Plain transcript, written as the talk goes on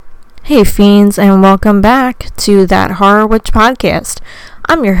Hey fiends, and welcome back to That Horror Witch podcast.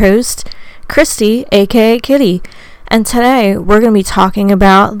 I'm your host, Christy, aka Kitty, and today we're going to be talking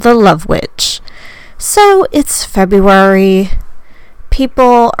about The Love Witch. So, it's February.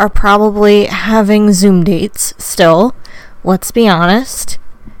 People are probably having Zoom dates still, let's be honest.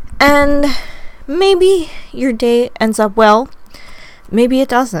 And maybe your date ends up well, maybe it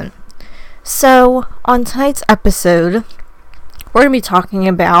doesn't. So, on tonight's episode, we're going to be talking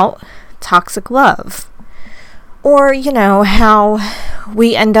about toxic love. Or, how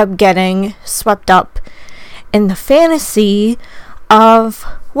we end up getting swept up in the fantasy of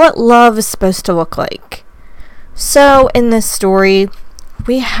what love is supposed to look like. So, in this story,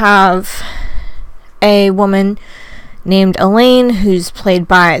 we have a woman named Elaine, who's played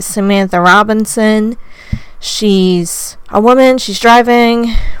by Samantha Robinson. She's a woman, she's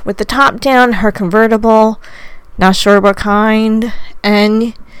driving with the top down, her convertible, not sure what kind,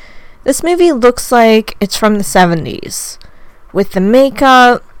 and this movie looks like it's from the 70s, with the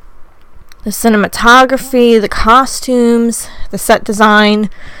makeup, the cinematography, the costumes, the set design.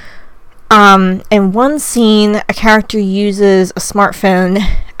 In one scene, a character uses a smartphone,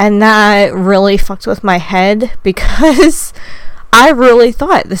 and that really fucked with my head, because I really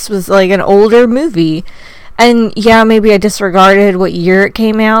thought this was like an older movie. And yeah, maybe I disregarded what year it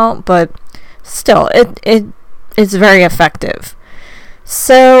came out, but still, it's very effective.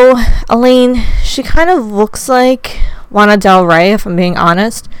 So, Elaine, she kind of looks like Lana Del Rey, if I'm being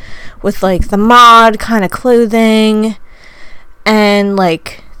honest, with like the mod kind of clothing and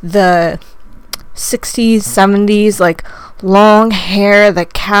like the 60s, 70s, like long hair, the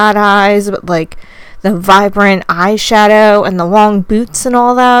cat eyes, but like the vibrant eyeshadow and the long boots and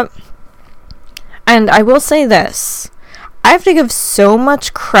all that. And I will say this, I have to give so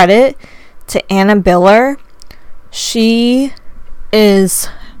much credit to Anna Biller. She is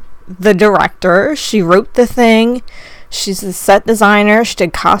the director. She wrote the thing. She's the set designer. She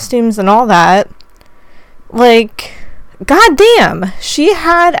did costumes and all that. Like, goddamn, she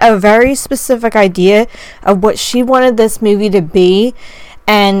had a very specific idea of what she wanted this movie to be,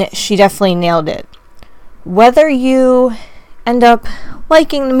 and she definitely nailed it. Whether you end up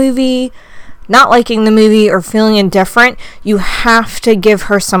liking the movie, not liking the movie, or feeling indifferent, you have to give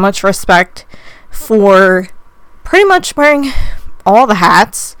her so much respect for pretty much wearing all the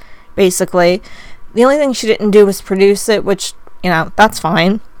hats, basically. The only thing she didn't do was produce it, which, that's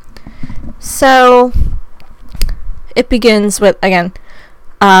fine. So, it begins with, again,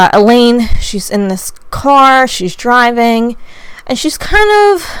 Elaine. She's in this car, she's driving, and she's kind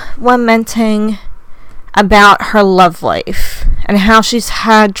of lamenting about her love life and how she's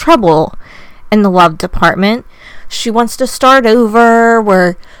had trouble in the love department. She wants to start over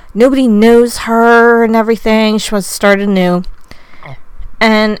where nobody knows her and everything. She wants to start anew.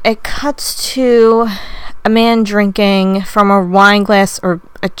 And it cuts to a man drinking from a wine glass or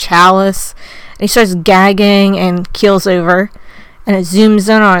a chalice. And he starts gagging and keels over. And it zooms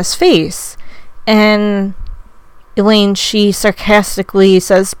in on his face. And Elaine, she sarcastically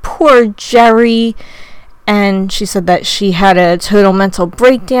says, "Poor Jerry." And she said that she had a total mental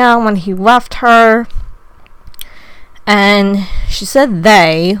breakdown when he left her. And she said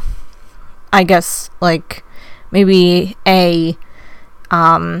they, I guess, like, maybe a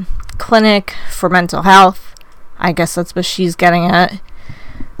clinic for mental health. I guess that's what she's getting at.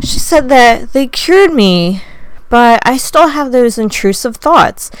 She said that they cured me, but I still have those intrusive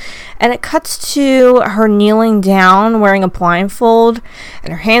thoughts. And it cuts to her kneeling down, wearing a blindfold,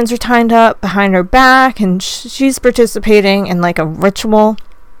 and her hands are tied up behind her back, and she's participating in like a ritual.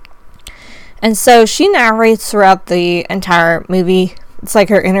 And so she narrates throughout the entire movie. It's like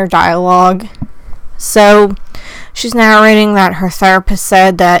her inner dialogue. So she's narrating that her therapist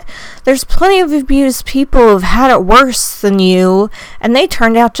said that there's plenty of abused people who've had it worse than you, and they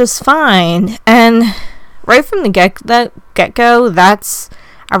turned out just fine. And right from the get-go, that's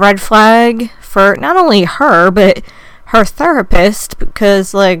a red flag for not only her, but her therapist,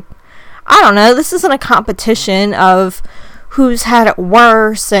 because, like, I don't know, this isn't a competition of who's had it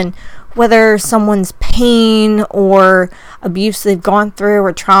worse and whether someone's pain or abuse they've gone through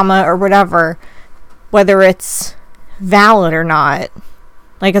or trauma or whatever, whether it's valid or not.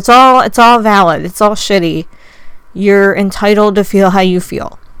 Like, it's all valid. It's all shitty. You're entitled to feel how you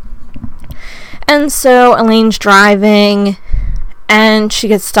feel. And so Elaine's driving, and she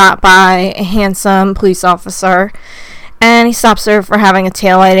gets stopped by a handsome police officer, and he stops her for having a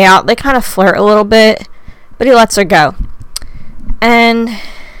taillight out. They kind of flirt a little bit, but he lets her go. And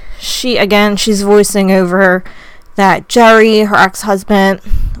she's voicing over that Jerry, her ex-husband,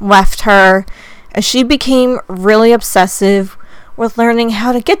 left her, and she became really obsessive with learning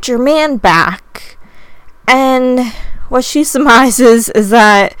how to get your man back. And what she surmises is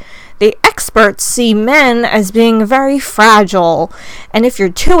that the experts see men as being very fragile, and if you're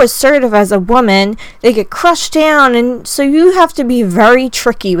too assertive as a woman, they get crushed down, and so you have to be very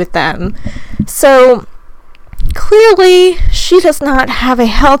tricky with them. So clearly, she does not have a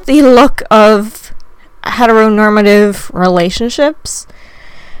healthy look of heteronormative relationships.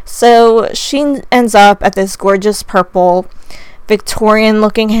 So she ends up at this gorgeous purple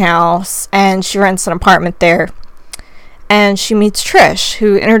Victorian-looking house, and she rents an apartment there. And she meets Trish,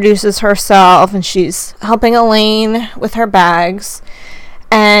 who introduces herself, and she's helping Elaine with her bags.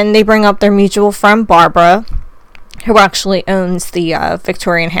 And they bring up their mutual friend, Barbara, who actually owns the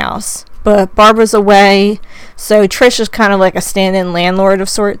Victorian house. But Barbara's away, so Trish is kind of like a stand-in landlord of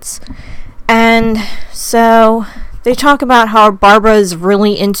sorts. And so they talk about how Barbara is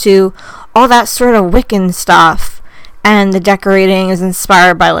really into all that sort of Wiccan stuff. And the decorating is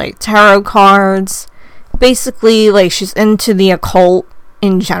inspired by, like, tarot cards. Basically, like, she's into the occult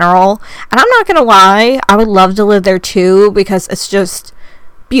in general. And I'm not gonna lie, I would love to live there too, because it's just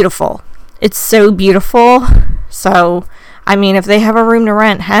beautiful. It's so beautiful. So, I mean, if they have a room to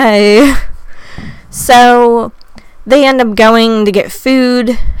rent, hey. So they end up going to get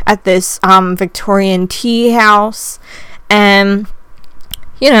food at this Victorian tea house. And,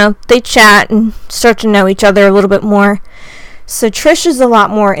 you know, they chat and start to know each other a little bit more. So Trish is a lot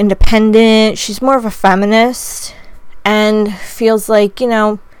more independent. She's more of a feminist and feels like, you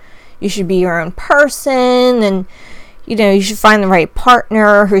know, you should be your own person, and, you know, you should find the right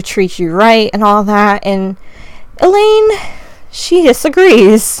partner who treats you right and all that. And Elaine, she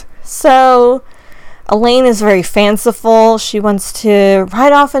disagrees. So Elaine is very fanciful. She wants to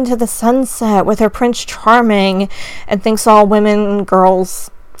ride off into the sunset with her Prince Charming, and thinks all women and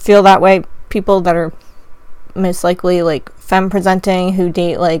girls feel that way. People that are most likely, like, femme presenting, who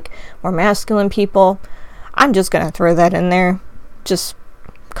date, like, more masculine people. I'm just gonna throw that in there just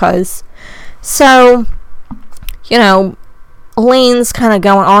cause. So, you know, Elaine's kind of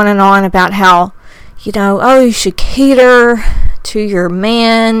going on and on about how, you know, oh, you should cater to your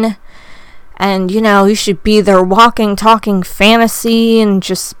man, and, you know, you should be their walking, talking fantasy and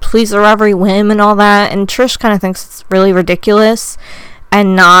just please their every whim and all that. And Trish kind of thinks it's really ridiculous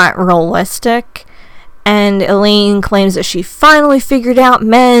and not realistic. And Elaine claims that she finally figured out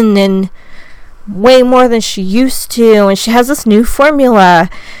men, and way more than she used to, and she has this new formula.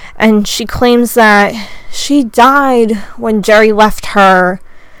 And she claims that she died when Jerry left her,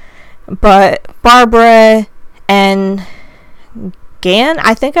 but Barbara and Gan,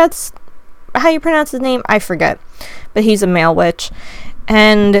 I think that's how you pronounce his name, I forget, but he's a male witch.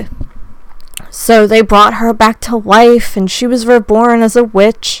 And so they brought her back to life, and she was reborn as a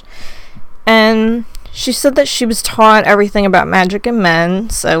witch. And she said that she was taught everything about magic and men,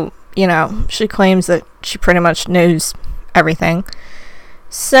 so, you know, she claims that she pretty much knows everything.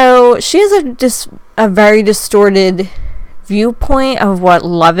 So she has a very distorted viewpoint of what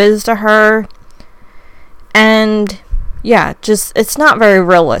love is to her. And, yeah, just, it's not very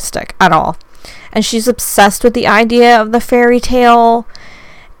realistic at all. And she's obsessed with the idea of the fairy tale,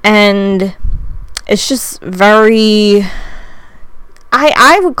 and it's just very,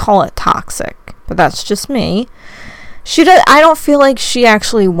 I would call it toxic. But that's just me. I don't feel like she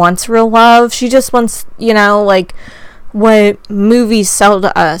actually wants real love. She just wants, you know, like what movies sell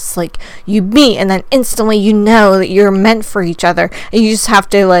to us. Like, you meet and then instantly you know that you're meant for each other. And you just have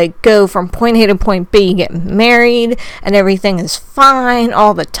to, like, go from point A to point B, get married, and everything is fine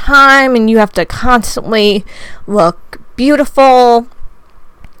all the time. And you have to constantly look beautiful.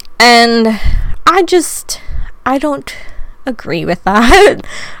 And I don't agree with that.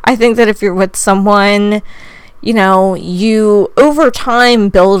 I think that if you're with someone, you know, you over time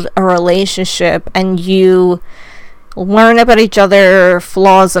build a relationship, and you learn about each other,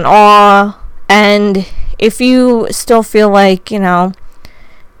 flaws and all. And if you still feel like, you know,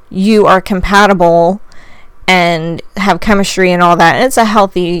 you are compatible and have chemistry and all that, and it's a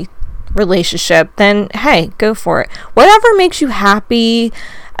healthy relationship, then hey, go for it. Whatever makes you happy,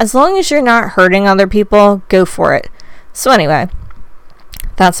 as long as you're not hurting other people, go for it. So anyway,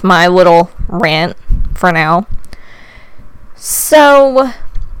 that's my little rant for now. So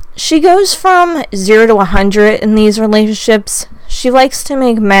she goes from 0 to 100 in these relationships. She likes to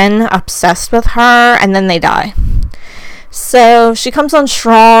make men obsessed with her, and then they die. So she comes on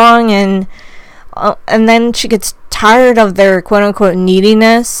strong, and then she gets tired of their quote-unquote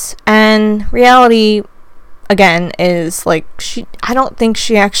neediness. And reality, again, is like, I don't think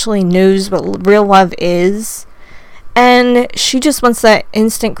she actually knows what real love is. And she just wants that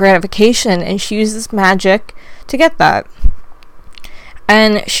instant gratification, and she uses magic to get that.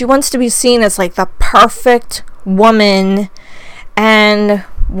 And she wants to be seen as like the perfect woman. And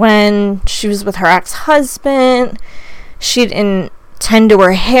when she was with her ex-husband, she didn't tend to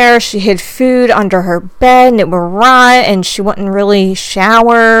her hair. She hid food under her bed and it would rot, and she wouldn't really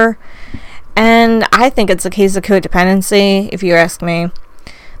shower. And I think it's a case of codependency, if you ask me.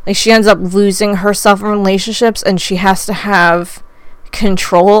 Like, she ends up losing herself in relationships, and she has to have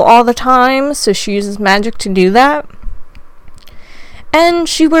control all the time, so she uses magic to do that. And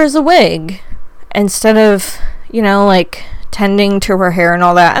she wears a wig instead of, like, tending to her hair and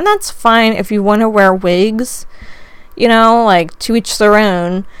all that. And that's fine if you want to wear wigs, like, to each their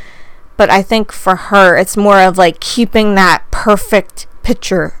own. But I think for her, it's more of, like, keeping that perfect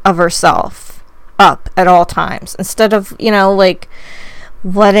picture of herself up at all times, instead of, like,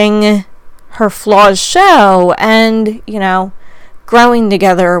 letting her flaws show and, growing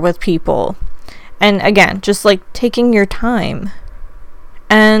together with people. And again, just like taking your time.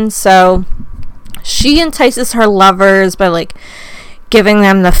 And so she entices her lovers by like giving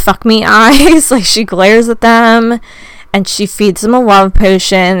them the fuck me eyes. Like, she glares at them and she feeds them a love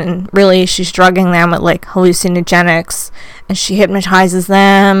potion, and really she's drugging them with like hallucinogenics, and she hypnotizes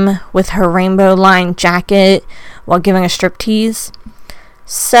them with her rainbow lined jacket while giving a striptease.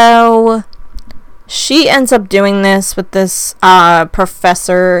 So she ends up doing this with this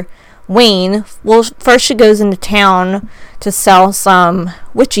Professor Wayne. Well, first she goes into town to sell some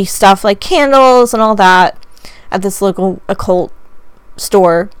witchy stuff like candles and all that at this local occult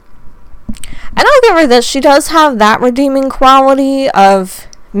store. And I'll give her this. She does have that redeeming quality of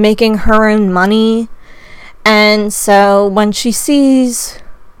making her own money. And so when she sees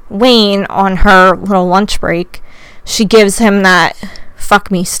Wayne on her little lunch break, she gives him that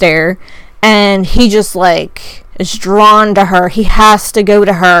fuck me stare, and he just like is drawn to her. He has to go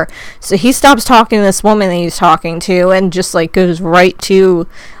to her, so he stops talking to this woman that he's talking to and just like goes right to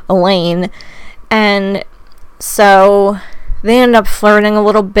Elaine. And so they end up flirting a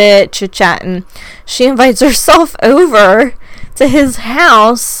little bit, chit-chatting. She invites herself over to his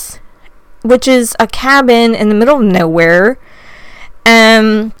house, which is a cabin in the middle of nowhere.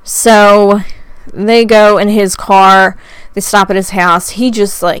 So they go in his car. They stop at his house. He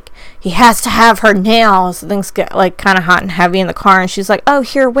just like, he has to have her now. So things get like kind of hot and heavy in the car. And she's like, oh,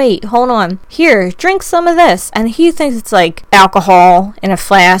 here, wait, hold on. Here, drink some of this. And he thinks it's like alcohol in a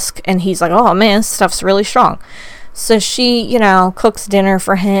flask. And he's like, oh man, this stuff's really strong. So she, cooks dinner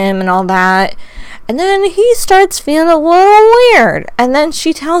for him and all that. And then he starts feeling a little weird. And then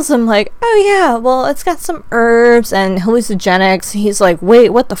she tells him like, oh yeah, well, it's got some herbs and hallucinogenics. He's like, wait,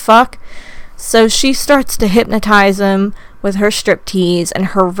 what the fuck? So she starts to hypnotize him with her striptease and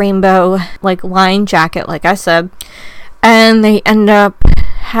her rainbow, like, line jacket, like I said. And they end up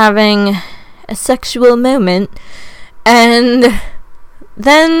having a sexual moment. And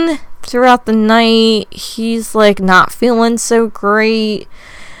then throughout the night, he's, like, not feeling so great.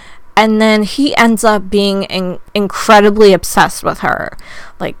 And then he ends up being incredibly obsessed with her.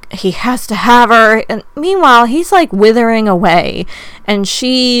 Like, he has to have her. And meanwhile, he's, like, withering away. And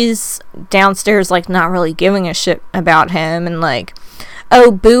she's downstairs, like, not really giving a shit about him. And, like,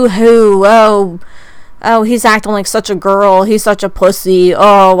 oh, boo-hoo. Oh, he's acting like such a girl. He's such a pussy.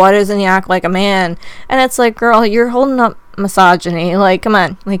 Oh, why doesn't he act like a man? And it's like, girl, you're holding up misogyny. Like, come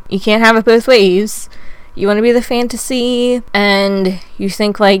on. Like, you can't have it both ways. You want to be the fantasy, and you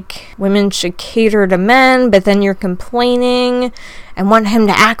think, like, women should cater to men, but then you're complaining and want him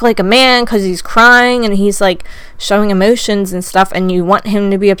to act like a man because he's crying and he's, like, showing emotions and stuff, and you want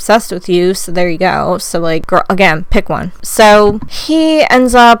him to be obsessed with you, so there you go. So, like, girl, again, pick one. So he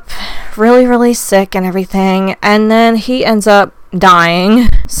ends up really, really sick and everything, and then he ends up dying.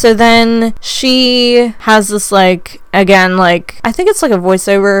 So then she has this, like, again, like, I think it's like a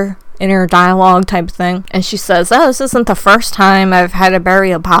voiceover inner dialogue type thing, and she says, oh, this isn't the first time I've had to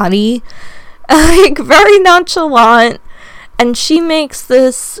bury a body. Like, very nonchalant. And she makes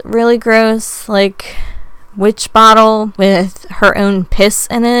this really gross, like, witch bottle with her own piss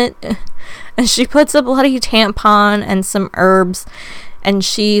in it, and she puts a bloody tampon and some herbs, and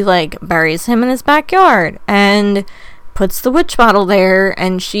she, like, buries him in his backyard and puts the witch bottle there.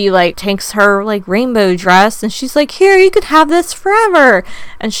 And she, like, takes her, like, rainbow dress, and she's like, here, you could have this forever,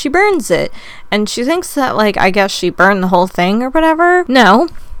 and she burns it. And she thinks that, like, I guess she burned the whole thing or whatever. No,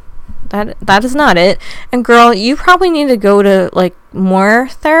 that is not it. And girl, you probably need to go to, like, more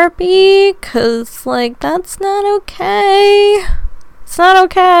therapy, because, like, that's not okay. It's not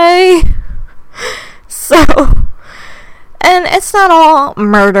okay. So, and it's not all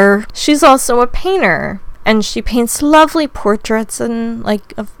murder. She's also a painter. And she paints lovely portraits and,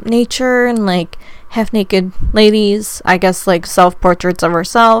 like, of nature and, like, half-naked ladies, I guess like self-portraits of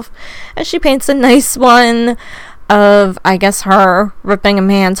herself, and she paints a nice one of, I guess, her ripping a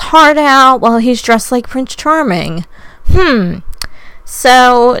man's heart out while he's dressed like Prince Charming.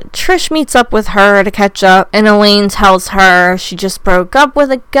 So Trish meets up with her to catch up, and Elaine tells her she just broke up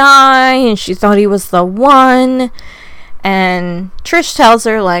with a guy and she thought he was the one. And Trish tells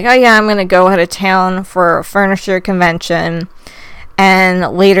her, like, oh yeah, I'm gonna go out of town for a furniture convention.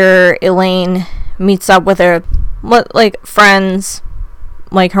 And later Elaine meets up with her friends,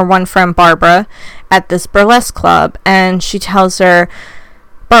 like her one friend Barbara, at this burlesque club, and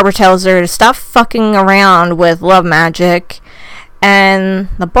Barbara tells her to stop fucking around with love magic. And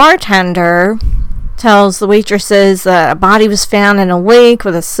the bartender tells the waitresses that a body was found in a lake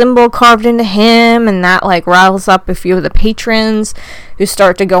with a symbol carved into him, and that like riles up a few of the patrons who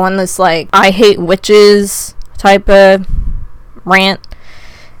start to go on this like I hate witches type of rant.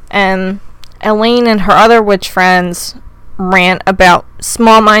 And Elaine and her other witch friends rant about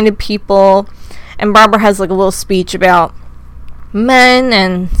small-minded people, and Barbara has like a little speech about men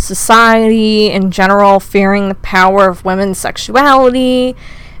and society in general fearing the power of women's sexuality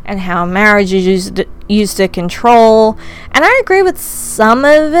and how marriage is used to control. And I agree with some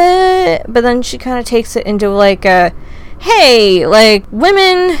of it, but then she kind of takes it into like a, hey, like,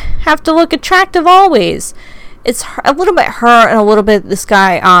 women have to look attractive always. It's a little bit her and a little bit this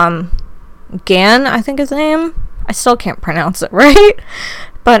guy, Gan, I think his name. I still can't pronounce it right.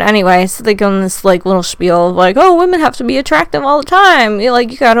 But anyway, so they go on this like little spiel of like, oh, women have to be attractive all the time. You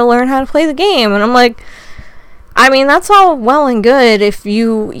gotta learn how to play the game. And I'm like, I mean, that's all well and good if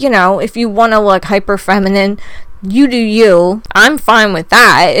if you want to look hyper feminine, you do you. I'm fine with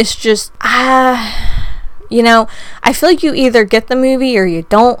that. It's just, I feel like you either get the movie or you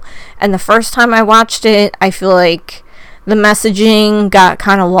don't. And the first time I watched it, I feel like the messaging got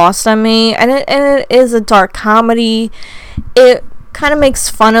kind of lost on me. And it is a dark comedy. It kind of makes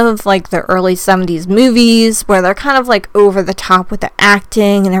fun of like the early 70s movies where they're kind of like over the top with the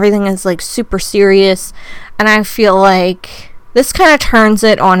acting and everything is like super serious, and I feel like this kind of turns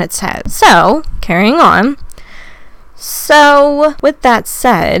it on its head. So carrying on, so with that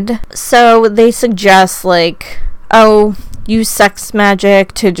said, so they suggest like, oh, use sex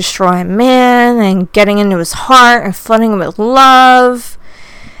magic to destroy a man and getting into his heart and flooding him with love.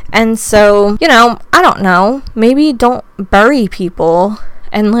 And so, I don't know, maybe don't bury people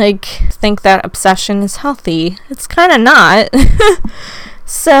and like think that obsession is healthy. It's kind of not.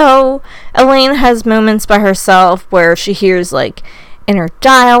 So Elaine has moments by herself where she hears like inner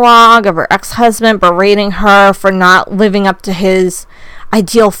dialogue of her ex-husband berating her for not living up to his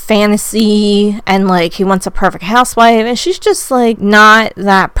ideal fantasy, and like he wants a perfect housewife, and she's just like not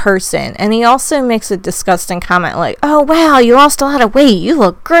that person. And he also makes a disgusting comment like, oh wow, you lost a lot of weight, you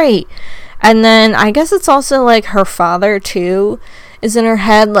look great. And then I guess it's also like her father too is in her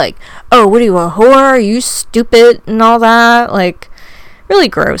head like, oh, what are you, a whore, are you stupid, and all that, like really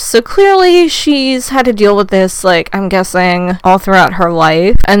gross. So clearly she's had to deal with this, like, I'm guessing all throughout her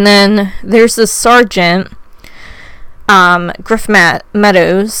life. And then there's this sergeant, Griff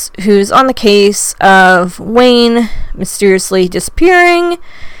Meadows, who's on the case of Wayne mysteriously disappearing,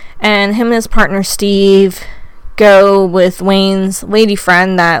 and him and his partner Steve go with Wayne's lady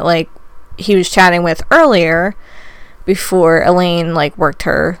friend that like he was chatting with earlier before Elaine like worked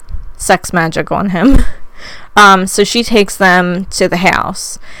her sex magic on him. So she takes them to the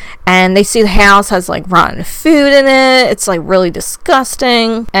house, and they see the house has like rotten food in it. It's like really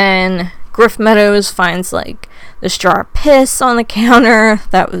disgusting, and Griff Meadows finds like this jar of piss on the counter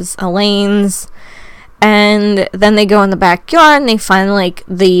that was Elaine's. And then they go in the backyard and they find like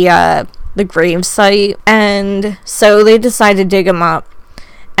the grave site, and so they decide to dig him up.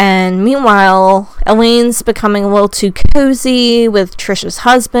 And meanwhile, Elaine's becoming a little too cozy with Trisha's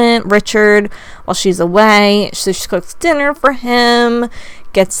husband, Richard, while she's away. So she cooks dinner for him,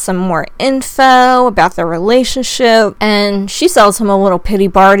 gets some more info about their relationship, and she sells him a little pity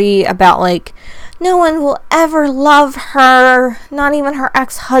party about like, no one will ever love her, not even her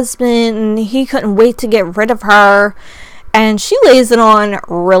ex-husband, and he couldn't wait to get rid of her. And she lays it on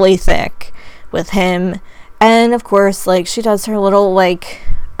really thick with him. And of course, like, she does her little like,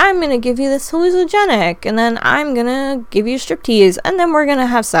 I'm gonna give you this hallucinogenic, and then I'm gonna give you striptease, and then we're gonna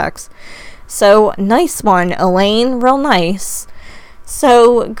have sex. So nice one, Elaine, real nice.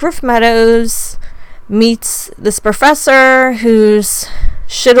 So Griff Meadows meets this professor who's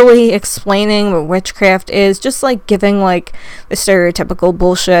shittily explaining what witchcraft is, just like giving like the stereotypical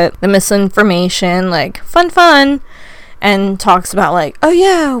bullshit, the misinformation, like fun, and talks about like, oh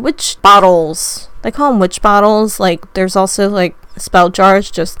yeah, witch bottles. They call them witch bottles. Like there's also like spell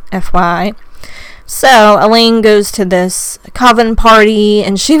jars, just FYI. So Elaine goes to this coven party,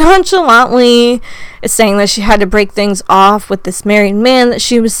 and she nonchalantly is saying that she had to break things off with this married man that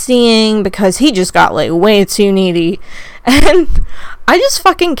she was seeing because he just got like way too needy. And I just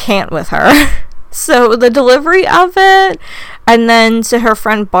fucking can't with her. So the delivery of it, and then to her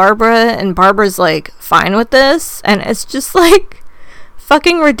friend Barbara, and Barbara's like fine with this, and it's just like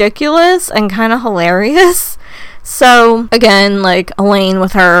fucking ridiculous and kind of hilarious. So again, like Elaine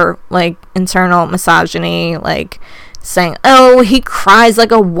with her like internal misogyny, like saying, oh, he cries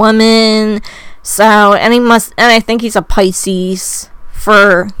like a woman, so and I think he's a Pisces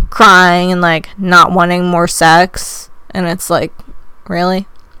for crying and like not wanting more sex. And it's like, really?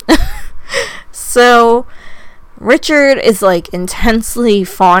 So Richard is like intensely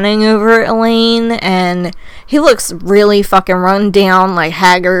fawning over Elaine, and he looks really fucking run down, like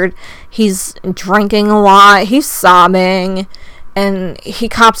haggard. He's drinking a lot, he's sobbing, and he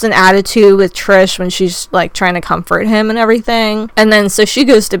cops an attitude with Trish when she's like trying to comfort him and everything. And then so she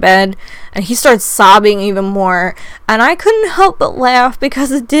goes to bed and he starts sobbing even more, and I couldn't help but laugh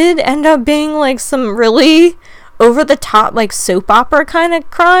because it did end up being like some really over the top like soap opera kind of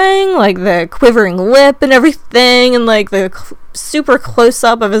crying, like the quivering lip and everything, and like the super close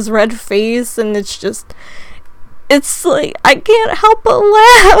up of his red face, and it's like I can't help but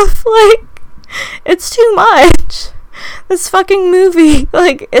laugh. Like, it's too much. This fucking movie,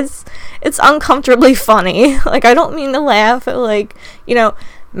 like, it's uncomfortably funny. Like, I don't mean to laugh at, like, you know,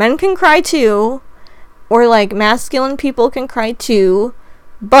 men can cry too, or like masculine people can cry too,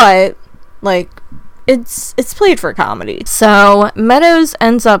 but like it's played for comedy. So Meadows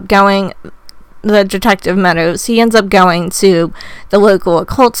ends up going, the detective Meadows, he ends up going to the local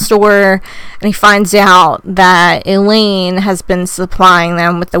occult store, and he finds out that Elaine has been supplying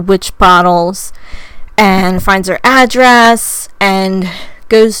them with the witch bottles, and finds her address and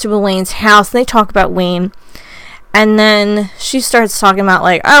goes to Elaine's house, and they talk about Wayne. And then she starts talking about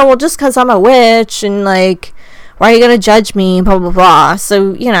like, oh, well, just because I'm a witch, and like, why are you gonna judge me, blah blah blah.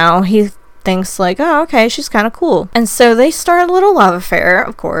 So, you know, he thinks like, oh, okay, she's kind of cool. And so they start a little love affair,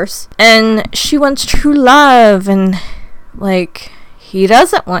 of course, and she wants true love, and like he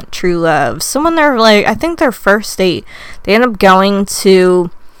doesn't want true love. So when they're like, I think their first date, they end up going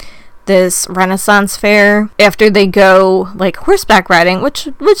to this Renaissance fair after they go like horseback riding, which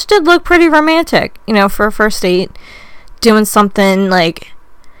did look pretty romantic, you know, for a first date, doing something like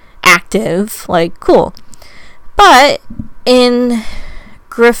active, like cool. But in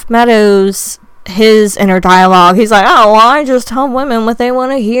Griff Meadows, his inner dialogue, he's like, oh, well, I just tell women what they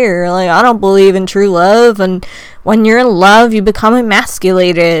want to hear. Like, I don't believe in true love, and when you're in love, you become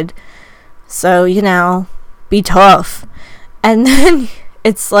emasculated. So, you know, be tough. And then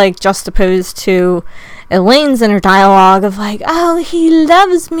it's like juxtaposed to Elaine's inner dialogue of like, oh, he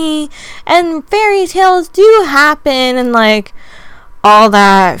loves me, and fairy tales do happen, and like all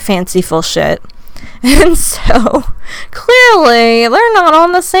that fanciful shit. And so clearly they're not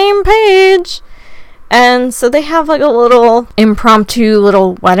on the same page. And so they have like a little impromptu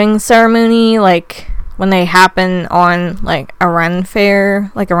little wedding ceremony, like when they happen on like a Ren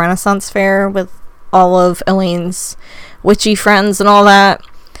fair, like a Renaissance fair, with all of Elaine's witchy friends and all that.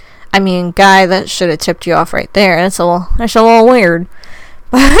 I mean, guy, that should have tipped you off right there. That's a little weird.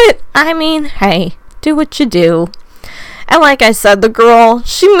 But I mean, hey, do what you do. And like I said, the girl,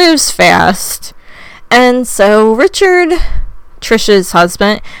 she moves fast. And so Richard, Trish's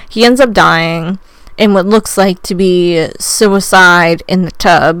husband, he ends up dying in what looks like to be suicide in the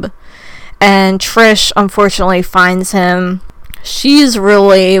tub. And Trish, unfortunately, finds him. She's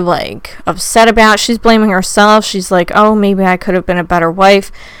really, like, upset about it. She's blaming herself. She's like, oh, maybe I could have been a better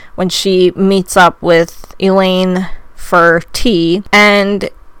wife, when she meets up with Elaine for tea. And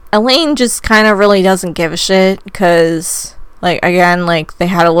Elaine just kind of really doesn't give a shit, because, like, again, like, they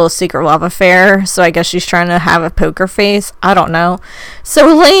had a little secret love affair, so I guess she's trying to have a poker face. I don't know.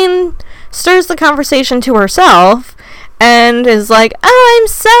 So Elaine stirs the conversation to herself, and is like, oh, I'm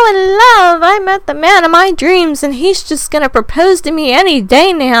so in love. I met the man of my dreams, and he's just gonna propose to me any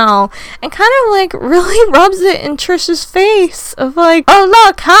day now. And kind of like really rubs it in Trish's face of like, oh,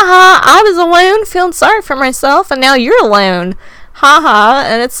 look, haha, I was alone feeling sorry for myself, and now you're alone. Haha.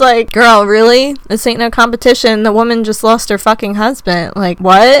 And it's like, girl, really? This ain't no competition. The woman just lost her fucking husband. Like,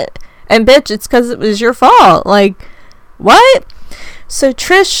 what? And bitch, it's because it was your fault. Like, what? So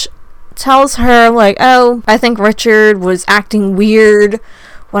Trish tells her like, oh, I think Richard was acting weird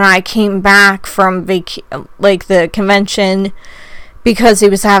when I came back from the convention, because he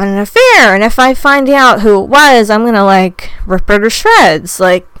was having an affair, and if I find out who it was, I'm gonna like rip her to shreds.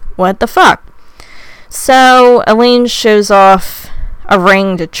 Like, what the fuck? So Elaine shows off a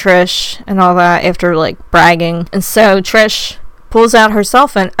ring to Trish and all that after, like, bragging. And so Trish pulls out her cell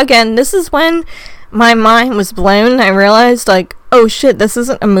phone. Again, this is when my mind was blown. I realized, like, oh shit, this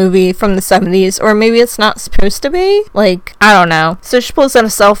isn't a movie from the 70s, or maybe it's not supposed to be. Like, I don't know. So she pulls out a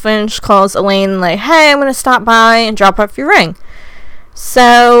cell phone, she calls Elaine, like, hey, I'm gonna stop by and drop off your ring.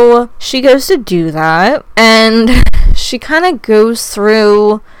 So she goes to do that, and she kind of goes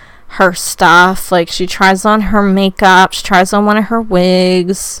through her stuff. Like, she tries on her makeup, she tries on one of her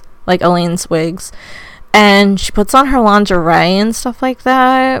wigs, like Elaine's wigs, and she puts on her lingerie and stuff like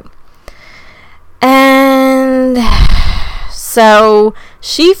that. And so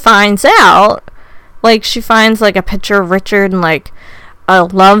she finds out, like, she finds, like, a picture of Richard and, like, a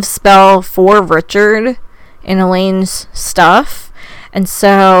love spell for Richard in Elaine's stuff. And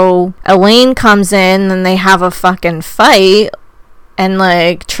so Elaine comes in and they have a fucking fight. And,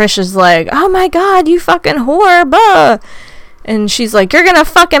 like, Trish is like, oh my god, you fucking whore, buh. And she's like, you're gonna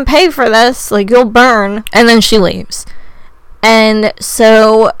fucking pay for this. Like, you'll burn. And then she leaves. And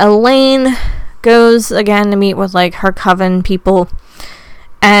so Elaine goes again to meet with, like, her coven people,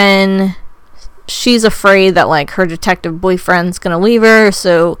 and she's afraid that, like, her detective boyfriend's gonna leave her,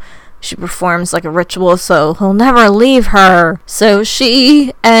 so she performs, like, a ritual so he'll never leave her. So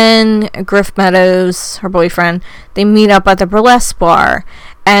she and Griff Meadows, her boyfriend, they meet up at the burlesque bar,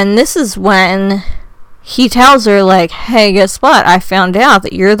 and this is when he tells her, like, hey, guess what, I found out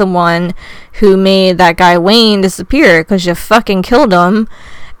that you're the one who made that guy Wayne disappear because you fucking killed him.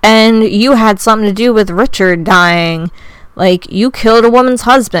 And you had something to do with Richard dying. Like, you killed a woman's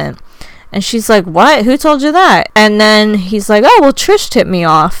husband. And she's like, what? Who told you that? And then he's like, oh, well, Trish tipped me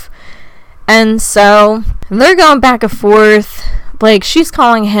off. And so they're going back and forth. Like, she's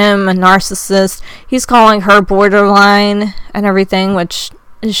calling him a narcissist. He's calling her borderline and everything, which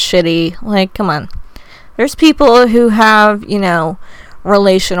is shitty. Like, come on. There's people who have, you know,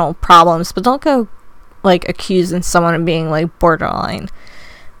 relational problems, but don't go, like, accusing someone of being, like, borderline.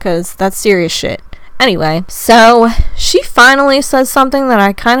 Because that's serious shit. Anyway, so she finally says something that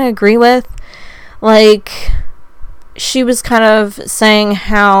I kind of agree with. Like, she was kind of saying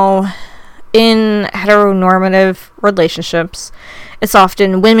how in heteronormative relationships, it's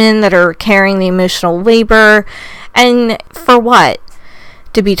often women that are carrying the emotional labor. And for what?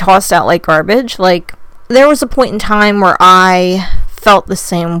 To be tossed out like garbage? Like, there was a point in time where I felt the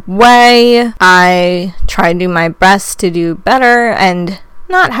same way. I tried to do my best to do better and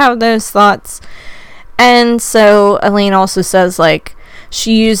not have those thoughts. And so Elaine also says, like,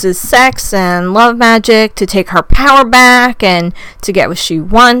 she uses sex and love magic to take her power back and to get what she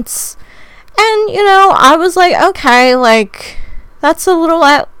wants. And, you know, I was like, okay, like, that's a little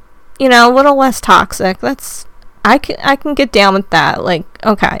less toxic. I can get down with that. Like,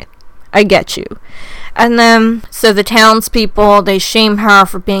 okay, I get you. And then, so the townspeople, they shame her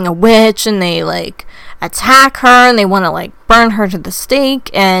for being a witch, and they, like, attack her, and they want to, like, burn her to the stake.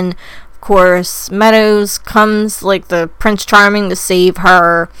 And of course Meadows comes, like, the Prince Charming, to save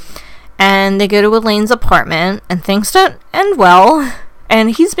her, and they go to Elaine's apartment, and things don't end well,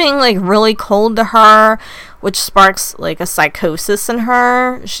 and he's being, like, really cold to her, which sparks, like, a psychosis in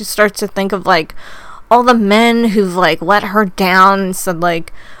her. She starts to think of, like, all the men who've, like, let her down and said,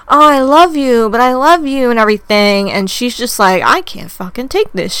 like, oh, I love you, but I love you and everything. And she's just like, I can't fucking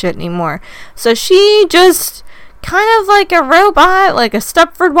take this shit anymore. So she just, kind of like a robot, like a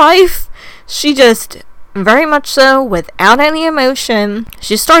Stepford wife, she just, very much so, without any emotion,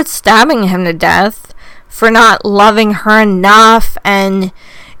 she starts stabbing him to death for not loving her enough. And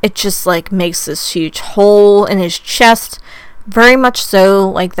it just, like, makes this huge hole in his chest. Very much so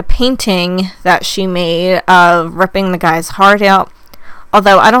like the painting that she made of ripping the guy's heart out.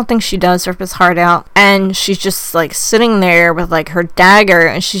 Although I don't think she does rip his heart out. And she's just, like, sitting there with, like, her dagger.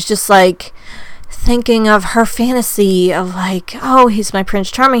 And she's just, like, thinking of her fantasy of, like, oh, he's my Prince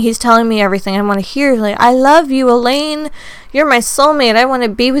Charming. He's telling me everything I want to hear. Like, I love you, Elaine. You're my soulmate. I want to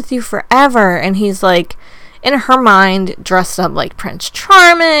be with you forever. And he's, like, in her mind, dressed up like Prince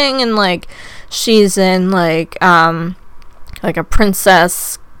Charming. And, like, she's in, like a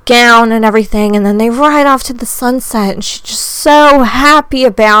princess gown and everything, and then they ride off to the sunset, and she's just so happy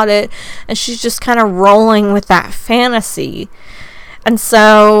about it, and she's just kind of rolling with that fantasy. And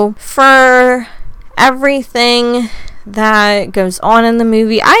so for everything that goes on in the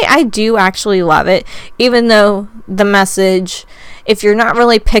movie, I do actually love it, even though the message, if you're not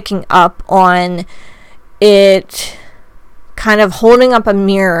really picking up on it, kind of holding up a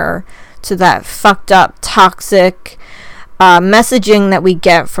mirror to that fucked up, toxic messaging that we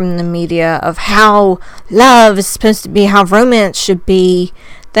get from the media of how love is supposed to be, how romance should be,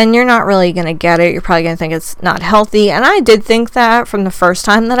 then you're not really going to get it. You're probably going to think it's not healthy. And I did think that from the first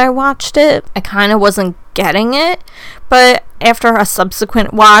time that I watched it. I kind of wasn't getting it. But after a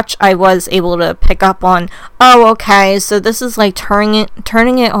subsequent watch, I was able to pick up on, oh, okay, so this is like turning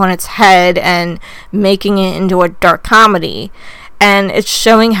it on its head and making it into a dark comedy. And it's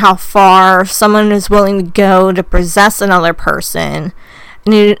showing how far someone is willing to go to possess another person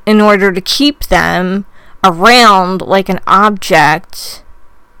in order to keep them around like an object,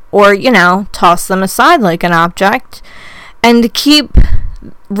 or, toss them aside like an object, and to keep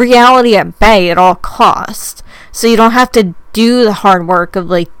reality at bay at all costs. So you don't have to do the hard work of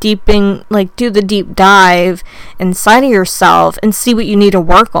do the deep dive inside of yourself and see what you need to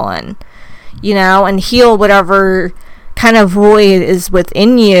work on, and heal whatever kind of void is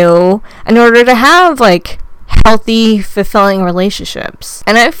within you in order to have healthy, fulfilling relationships.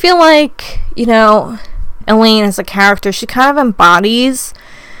 And I feel like, Elaine as a character, she kind of embodies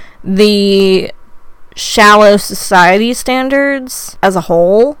the shallow society standards as a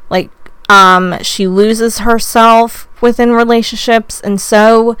whole. She loses herself within relationships, and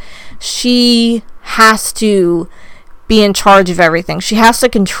so she has to be in charge of everything. She has to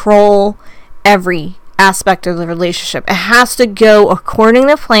control every aspect of the relationship. It has to go according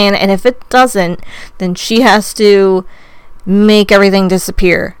to plan, and if it doesn't, then she has to make everything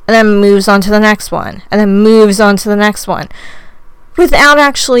disappear, and then moves on to the next one, and then moves on to the next one, without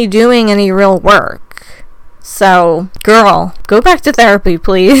actually doing any real work. So, girl, go back to therapy,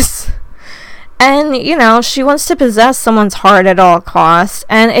 please. And, she wants to possess someone's heart at all costs,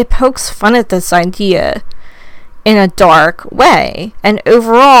 and it pokes fun at this idea in a dark way. And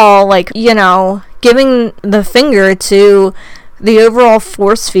overall, giving the finger to the overall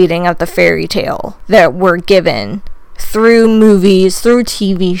force feeding of the fairy tale that we're given through movies, through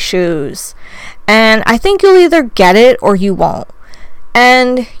TV shows. And I think you'll either get it or you won't.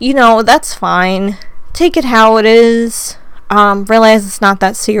 And, that's fine. Take it how it is. Realize it's not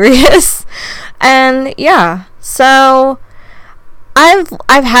that serious. And yeah, so I've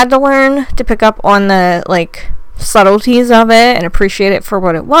had to learn to pick up on the subtleties of it and appreciate it for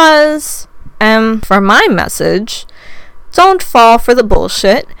what it was. For my message, don't fall for the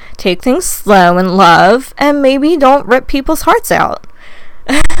bullshit. Take things slow in love, and maybe don't rip people's hearts out.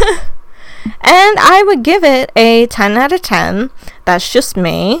 And I would give it a 10 out of 10. That's just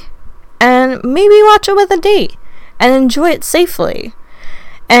me. And maybe watch it with a date and enjoy it safely.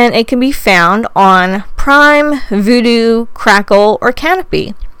 And it can be found on Prime, Vudu, Crackle, or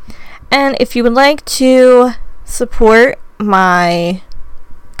Canopy. And if you would like to support my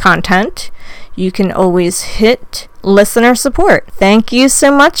content, you can always hit listener support. Thank you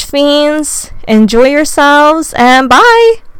so much, fiends. Enjoy yourselves, and bye!